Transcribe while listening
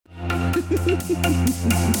So,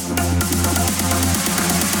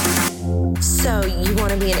 you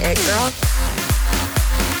want to be an it girl?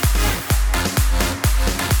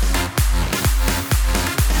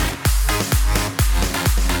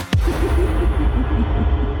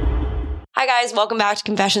 Hi guys, welcome back to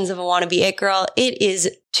Confessions of a Wannabe It Girl. It is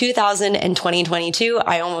 2022.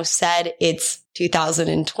 I almost said it's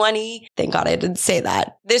 2020. Thank God I didn't say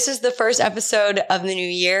that. This is the first episode of the new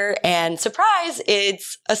year, and surprise,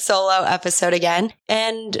 it's a solo episode again.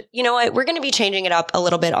 And you know what? We're going to be changing it up a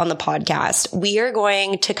little bit on the podcast. We are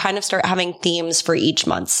going to kind of start having themes for each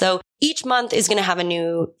month. So each month is going to have a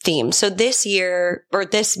new theme. So this year or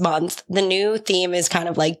this month, the new theme is kind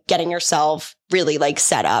of like getting yourself really like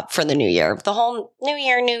set up for the new year. The whole new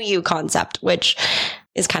year, new you concept, which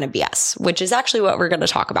is kind of BS, which is actually what we're going to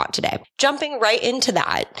talk about today. Jumping right into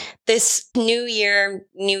that, this new year,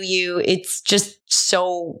 new you, it's just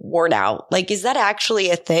so worn out. Like, is that actually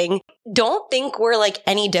a thing? Don't think we're like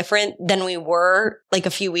any different than we were like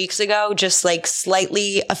a few weeks ago, just like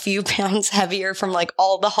slightly a few pounds heavier from like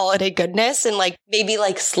all the holiday goodness and like maybe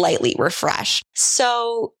like slightly refreshed.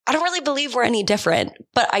 So I don't really believe we're any different,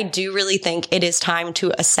 but I do really think it is time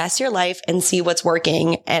to assess your life and see what's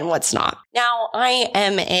working and what's not. Now, I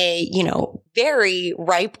am a, very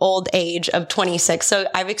ripe old age of 26. So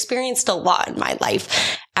I've experienced a lot in my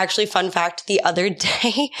life. Actually, fun fact, the other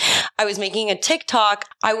day I was making a TikTok.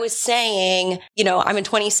 I was saying, I'm a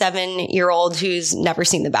 27-year-old who's never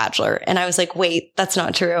seen The Bachelor. And I was like, wait, that's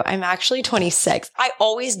not true. I'm actually 26. I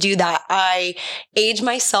always do that. I age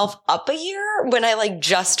myself up a year when I like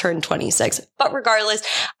just turned 26. But regardless,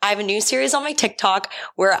 I have a new series on my TikTok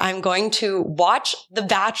where I'm going to watch The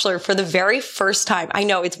Bachelor for the very first time. I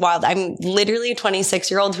know it's wild. I'm literally a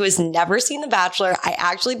 26-year-old who has never seen The Bachelor. I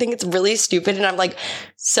actually think it's really stupid. And I'm like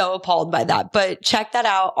so appalled by that. But check that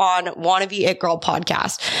out on Wannabe It Girl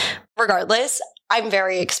podcast. Regardless, I'm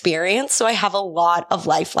very experienced, so I have a lot of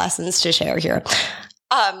life lessons to share here.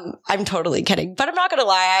 I'm totally kidding, but I'm not going to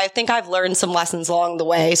lie. I think I've learned some lessons along the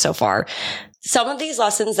way so far. Some of these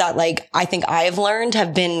lessons that I think I've learned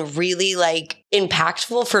have been really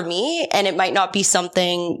impactful for me, and it might not be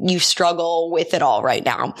something you struggle with at all right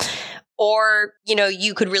now. Or,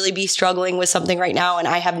 you could really be struggling with something right now and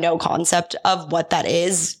I have no concept of what that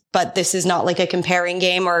is, but this is not like a comparing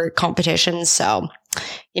game or competition. So,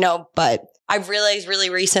 but I've realized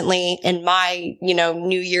really recently in my,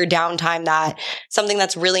 New Year downtime that something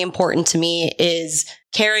that's really important to me is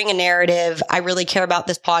carrying a narrative. I really care about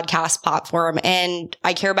this podcast platform and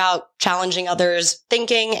I care about challenging others'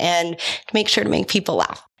 thinking and to make sure to make people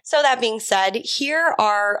laugh. So that being said, here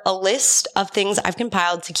are a list of things I've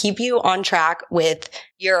compiled to keep you on track with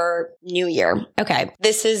your new year. Okay,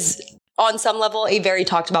 this is on some level a very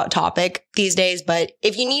talked about topic these days, but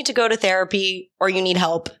if you need to go to therapy or you need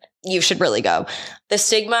help, you should really go. The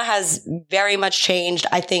stigma has very much changed.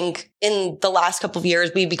 I think in the last couple of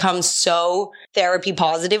years, we've become so therapy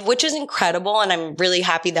positive, which is incredible. And I'm really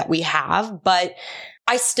happy that we have, but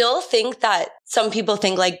I still think that some people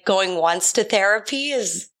think going once to therapy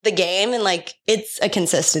is the game and it's a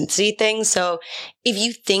consistency thing. So if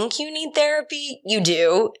you think you need therapy, you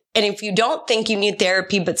do. And if you don't think you need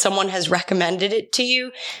therapy, but someone has recommended it to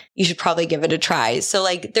you, you should probably give it a try. So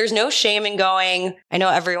there's no shame in going. I know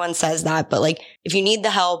everyone says that, but if you need the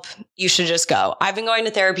help, you should just go. I've been going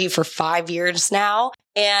to therapy for 5 years now.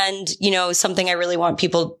 And, something I really want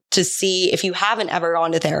people to see if you haven't ever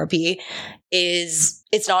gone to therapy is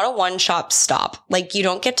it's not a one-shop stop. You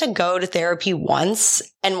don't get to go to therapy once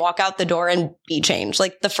and walk out the door and be changed.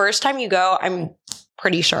 The first time you go, I'm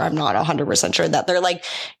pretty sure, I'm not 100% sure that they're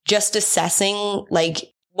just assessing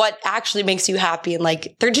what actually makes you happy. And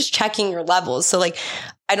they're just checking your levels. So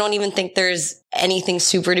I don't even think there's anything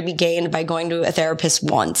super to be gained by going to a therapist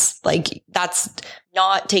once. That's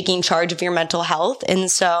not taking charge of your mental health.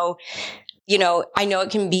 And so, I know it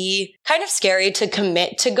can be kind of scary to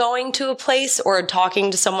commit to going to a place or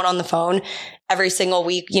talking to someone on the phone every single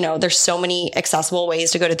week. There's so many accessible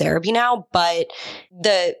ways to go to therapy now, but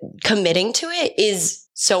the committing to it is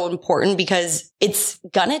so important because it's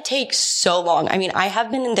gonna take so long. I mean, I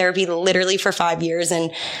have been in therapy literally for 5 years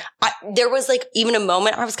and there was even a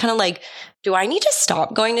moment I was kind of do I need to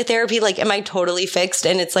stop going to therapy? Am I totally fixed?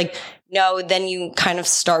 And it's no, then you kind of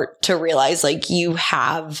start to realize you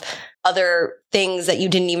have other things that you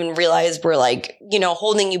didn't even realize were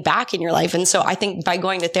holding you back in your life. And so I think by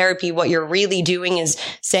going to therapy, what you're really doing is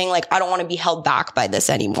saying I don't want to be held back by this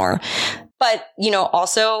anymore. But,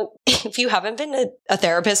 also if you haven't been to a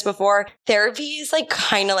therapist before, therapy is like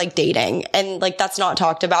kind of like dating. And like, that's not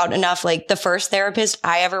talked about enough. Like the first therapist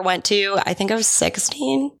I ever went to, I think I was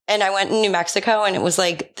 16, and I went in New Mexico, and it was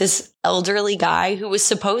like this elderly guy who was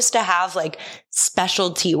supposed to have like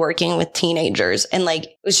specialty working with teenagers. And like,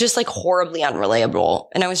 it was just like horribly unreliable.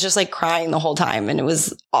 And I was just like crying the whole time, and it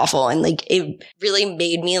was awful. And like, it really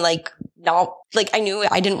made me like, not like, I knew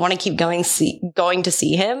I didn't want to keep going to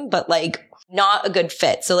see him, but like, not a good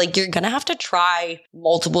fit. So like, you're going to have to try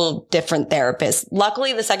multiple different therapists.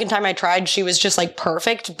 Luckily, the second time I tried, she was just like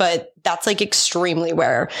perfect, but that's like extremely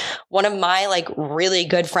rare. One of my like really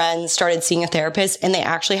good friends started seeing a therapist, and they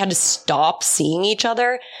actually had to stop seeing each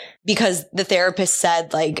other because the therapist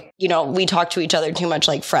said like, we talk to each other too much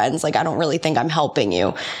like friends. Like, I don't really think I'm helping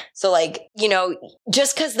you. So like,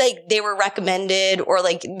 just because they were recommended or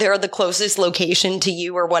like they're the closest location to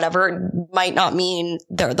you or whatever might not mean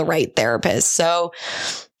they're the right therapist. So,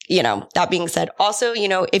 that being said, also,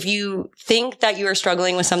 if you think that you are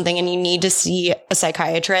struggling with something and you need to see a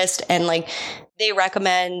psychiatrist and like they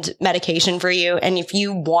recommend medication for you, and if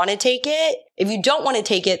you want to take it, if you don't want to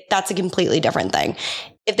take it, that's a completely different thing.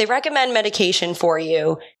 If they recommend medication for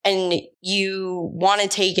you and you want to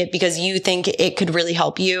take it because you think it could really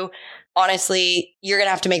help you, honestly, you're going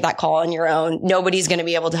to have to make that call on your own. Nobody's going to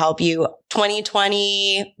be able to help you.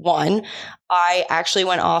 2021, I actually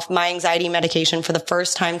went off my anxiety medication for the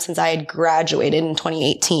first time since I had graduated in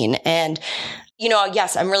 2018. And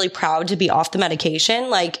yes, I'm really proud to be off the medication.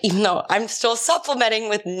 Like, even though I'm still supplementing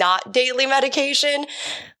with not daily medication,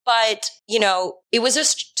 but, it was a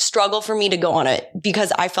struggle for me to go on it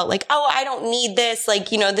because I felt like, oh, I don't need this. Like,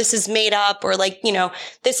 this is made up, or like,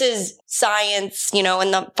 this is science,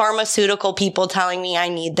 and the pharmaceutical people telling me I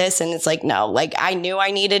need this. And it's like, no, like I knew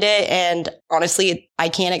I needed it. And honestly, I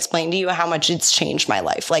can't explain to you how much it's changed my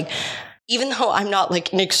life. Like, even though I'm not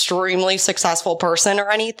like an extremely successful person or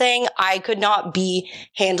anything, I could not be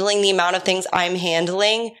handling the amount of things I'm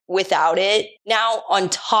handling without it now, on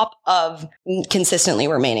top of consistently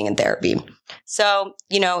remaining in therapy. So,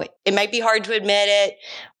 it might be hard to admit it,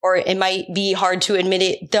 or it might be hard to admit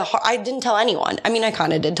it. I didn't tell anyone. I mean, I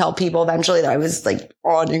kind of did tell people eventually that I was like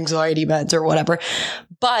on anxiety meds or whatever,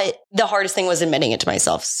 but the hardest thing was admitting it to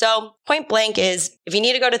myself. So point blank is, if you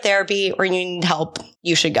need to go to therapy or you need help,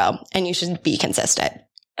 you should go, and you should be consistent.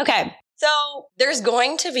 Okay. So there's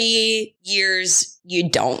going to be years you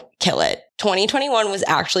don't kill it. 2021 was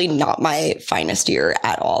actually not my finest year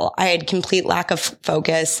at all. I had complete lack of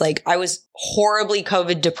focus. Like, I was horribly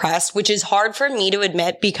COVID depressed, which is hard for me to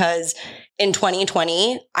admit because in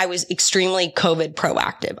 2020, I was extremely COVID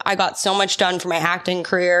proactive. I got so much done for my acting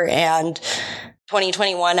career, and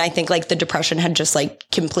 2021, I think like the depression had just like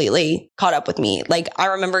completely caught up with me. Like, I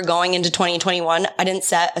remember going into 2021, I didn't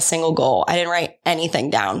set a single goal. I didn't write anything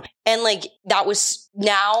down. And like, that was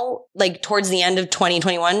now, like towards the end of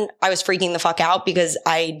 2021, I was freaking the fuck out because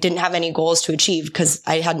I didn't have any goals to achieve because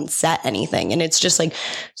I hadn't set anything. And it's just like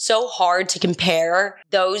so hard to compare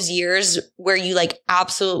those years where you like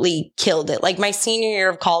absolutely killed it. Like my senior year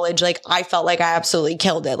of college, like I felt like I absolutely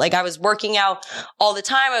killed it. Like I was working out all the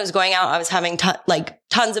time. I was going out. I was having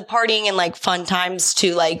tons of partying and like fun times,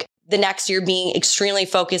 to like the next year being extremely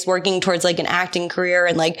focused, working towards like an acting career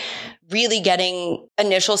and like really getting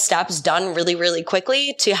initial steps done really, really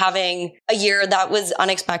quickly, to having a year that was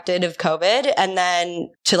unexpected of COVID, and then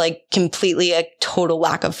to like completely a total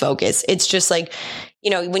lack of focus. It's just like,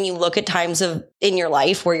 when you look at times in your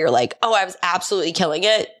life where you're like, oh, I was absolutely killing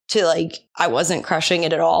it, to like, I wasn't crushing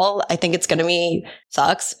it at all. I think it's going to be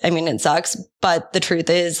sucks. I mean, it sucks, but the truth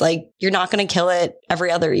is like, you're not going to kill it every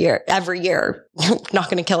year. You're not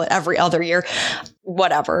going to kill it every other year,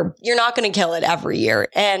 whatever. You're not going to kill it every year.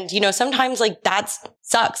 And, sometimes like that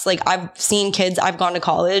sucks. Like I've seen kids I've gone to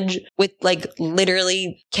college with like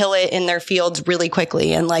literally kill it in their fields really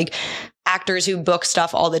quickly, and like actors who book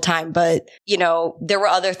stuff all the time. But, there were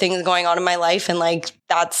other things going on in my life, and like,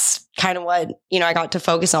 that's kind of what, I got to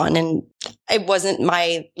focus on. And it wasn't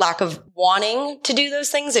my lack of wanting to do those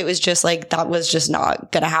things. It was just like, that was just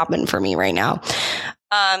not going to happen for me right now.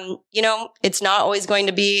 It's not always going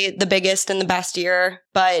to be the biggest and the best year,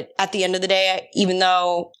 but at the end of the day, even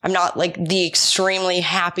though I'm not like the extremely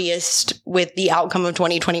happiest with the outcome of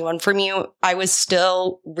 2021 from you, I was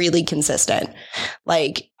still really consistent.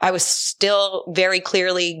 Like I was still very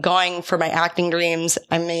clearly going for my acting dreams.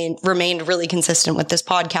 I remained really consistent with this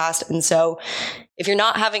podcast. And so if you're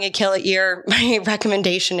not having a kill it year, my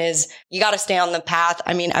recommendation is you got to stay on the path.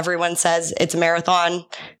 I mean, everyone says it's a marathon,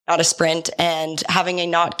 not a sprint, and having a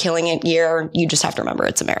not killing it year, you just have to remember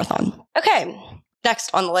it's a marathon. Okay.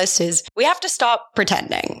 Next on the list is we have to stop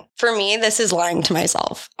pretending. for me, this is lying to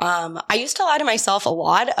myself. I used to lie to myself a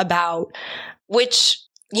lot about which,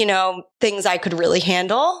 things I could really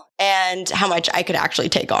handle and how much I could actually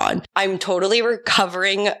take on. I'm totally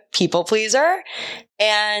recovering people pleaser.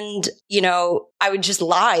 And, I would just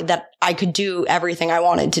lie that I could do everything I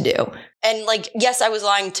wanted to do. And yes, I was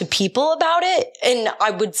lying to people about it, and I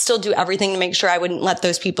would still do everything to make sure I wouldn't let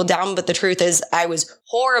those people down. But the truth is I was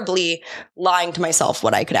horribly lying to myself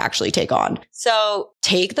what I could actually take on. So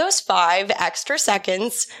take those 5 extra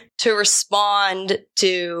seconds to respond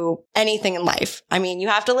to anything in life. I mean, you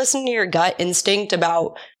have to listen to your gut instinct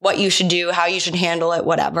about what you should do, how you should handle it,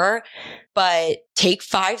 whatever. But take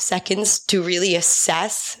 5 seconds to really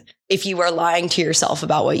assess if you are lying to yourself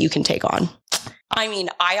about what you can take on. I mean,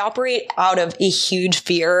 I operate out of a huge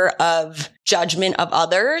fear of judgment of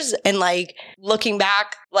others. And looking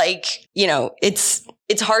back,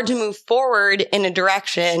 it's hard to move forward in a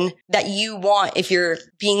direction that you want if you're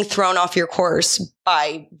being thrown off your course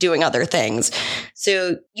by doing other things.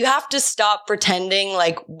 So you have to stop pretending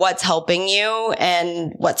what's helping you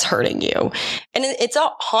and what's hurting you. And it's a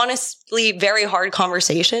honestly very hard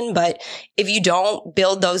conversation, but if you don't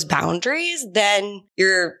build those boundaries, then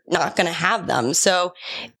you're not going to have them. So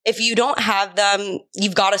if you don't have them,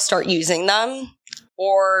 you've got to start using them.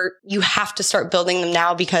 Or you have to start building them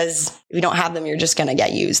now, because if you don't have them, you're just going to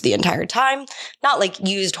get used the entire time. Not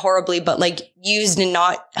used horribly, but used and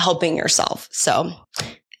not helping yourself. So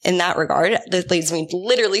in that regard, this leads me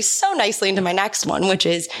literally so nicely into my next one, which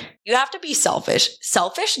is you have to be selfish.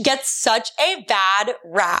 Selfish gets such a bad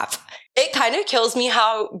rap. It kind of kills me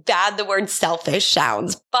how bad the word selfish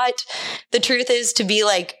sounds. But the truth is, to be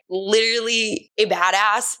literally a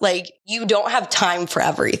badass, you don't have time for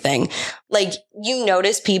everything. You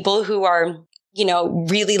notice people who are,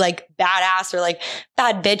 really badass or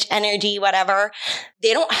bad bitch energy, whatever.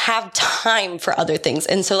 They don't have time for other things.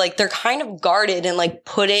 And so they're kind of guarded and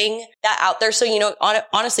putting that out there. So,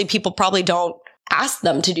 honestly, people probably don't ask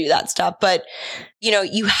them to do that stuff, but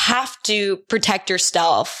you have to protect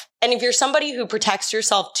yourself. And if you're somebody who protects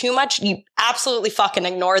yourself too much, you absolutely fucking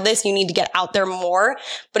ignore this. You need to get out there more.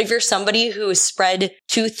 But if you're somebody who is spread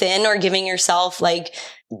too thin or giving yourself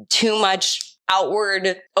too much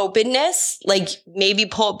outward openness, maybe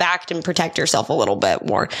pull it back and protect yourself a little bit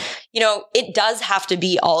more. It does have to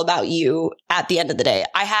be all about you at the end of the day.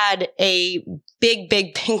 I had a big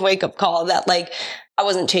wake up call that I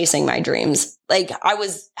wasn't chasing my dreams. I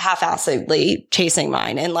was half-assedly chasing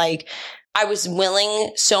mine. And I was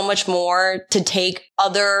willing so much more to take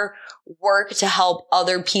other work to help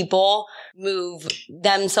other people move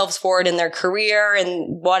themselves forward in their career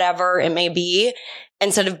and whatever it may be,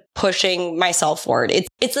 instead of pushing myself forward.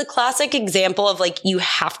 It's a classic example of you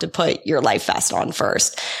have to put your life vest on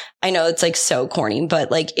first. I know it's so corny,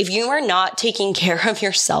 but if you are not taking care of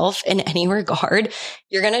yourself in any regard,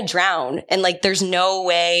 you're going to drown. And there's no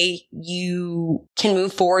way you can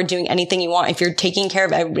move forward doing anything you want if you're taking care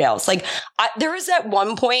of everybody else. There was at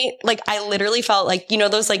one point, I literally felt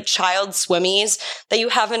those child swimmies that you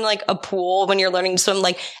have in a pool when you're learning to swim.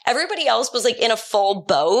 Everybody else was in a full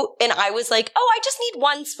boat. And I was oh, I just need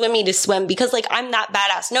one swimmy to swim because I'm that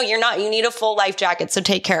badass. No, you're not. You need a full life jacket. So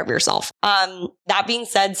take care of yourself. That being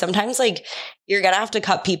said, sometimes you're going to have to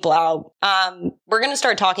cut people out. We're going to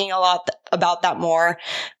start talking a lot about that more,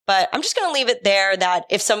 but I'm just going to leave it there that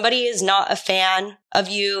if somebody is not a fan of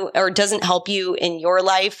you or doesn't help you in your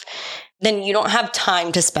life, then you don't have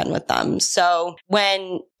time to spend with them. So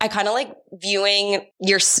when I kind of viewing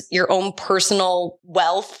your own personal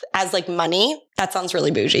wealth as money, that sounds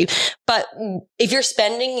really bougie. But if you're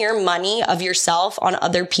spending your money of yourself on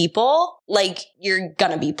other people, you're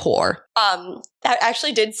gonna be poor. That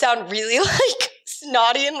actually did sound really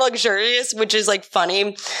snotty and luxurious, which is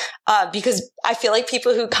funny, because I feel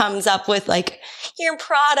people who comes up with you're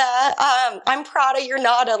Prada, I'm Prada, you're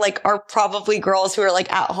Nada, are probably girls who are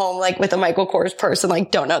at home, with a Michael Kors purse and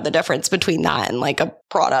don't know the difference between that and a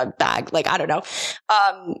Prada bag. I don't know.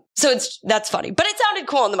 So that's funny, but it sounded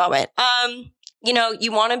cool in the moment.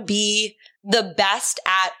 You want to be the best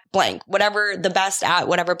at blank, whatever the best at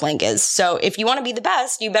whatever blank is. So if you want to be the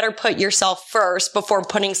best, you better put yourself first before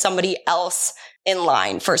putting somebody else in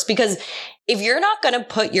line first. Because if you're not going to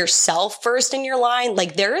put yourself first in your line,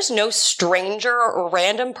 there is no stranger or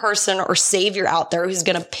random person or savior out there who's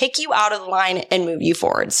going to pick you out of the line and move you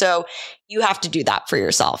forward. So you have to do that for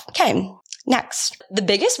yourself. Okay. Next, the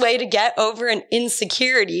biggest way to get over an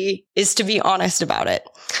insecurity is to be honest about it.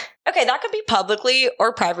 Okay, that could be publicly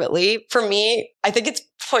or privately. For me, I think it's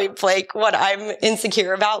point blank what I'm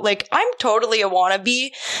insecure about. I'm totally a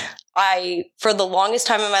wannabe. for the longest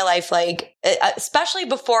time in my life, like, especially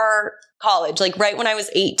before college, like right when I was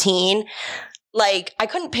 18, like I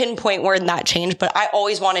couldn't pinpoint where that changed, but I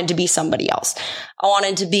always wanted to be somebody else. I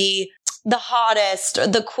wanted to be the hottest,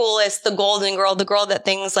 the coolest, the golden girl, the girl that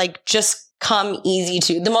things like just come easy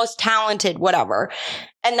to, the most talented, whatever.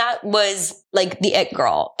 And that was like the it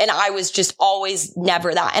girl. And I was just always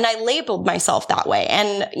never that. And I labeled myself that way.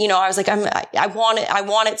 And, you know, I was like, I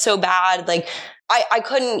want it so bad. Like I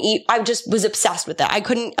couldn't eat. I just was obsessed with it. I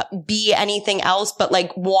couldn't be anything else but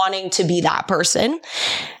like wanting to be that person.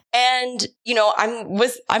 And, you know,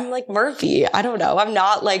 I'm like Murphy. I don't know. I'm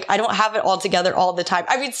not like, I don't have it all together all the time.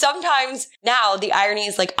 I mean, sometimes now the irony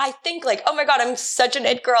is like, I think like, oh my God, I'm such an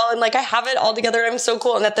it girl. And like, I have it all together and I'm so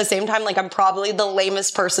cool. And at the same time, like, I'm probably the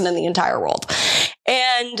lamest person in the entire world.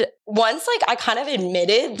 And once like I kind of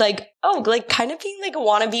admitted like, oh, like kind of being like a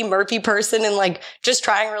wannabe Murphy person and like just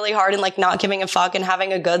trying really hard and like not giving a fuck and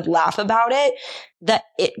having a good laugh about it, the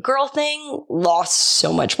it girl thing lost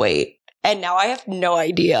so much weight. And now I have no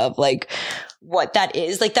idea of like what that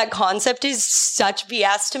is. Like that concept is such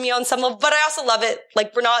BS to me on some level, but I also love it.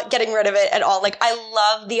 Like we're not getting rid of it at all. Like I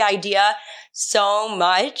love the idea so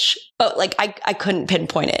much, but like I couldn't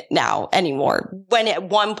pinpoint it now anymore. When at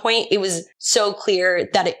one point it was so clear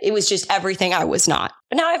that it was just everything I was not.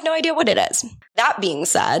 But now I have no idea what it is. That being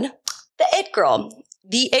said, the it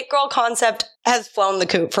girl concept has flown the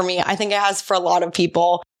coop for me. I think it has for a lot of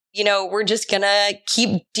people. You know, we're just gonna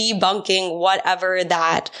keep debunking whatever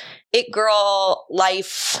that it girl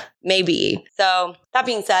life may be. So that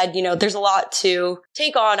being said, you know, there's a lot to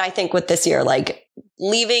take on, I think, with this year, like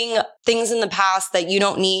leaving things in the past that you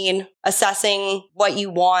don't need, assessing what you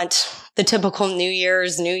want, the typical New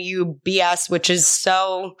Year's, New You BS, which is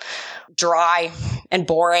so dry and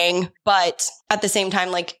boring. But at the same time,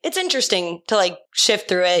 like it's interesting to like shift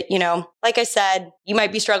through it. You know, like I said, you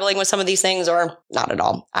might be struggling with some of these things or not at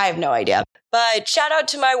all. I have no idea. But shout out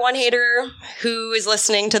to my one hater who is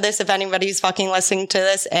listening to this, if anybody's fucking listening to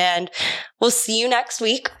this, and we'll see you next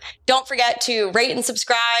week. Don't forget to rate and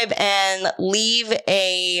subscribe and leave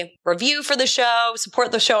a review for the show.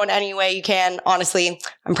 Support the show in any way you can. Honestly,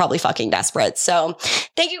 I'm probably fucking desperate. So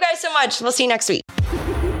thank you guys so much. We'll see you next week.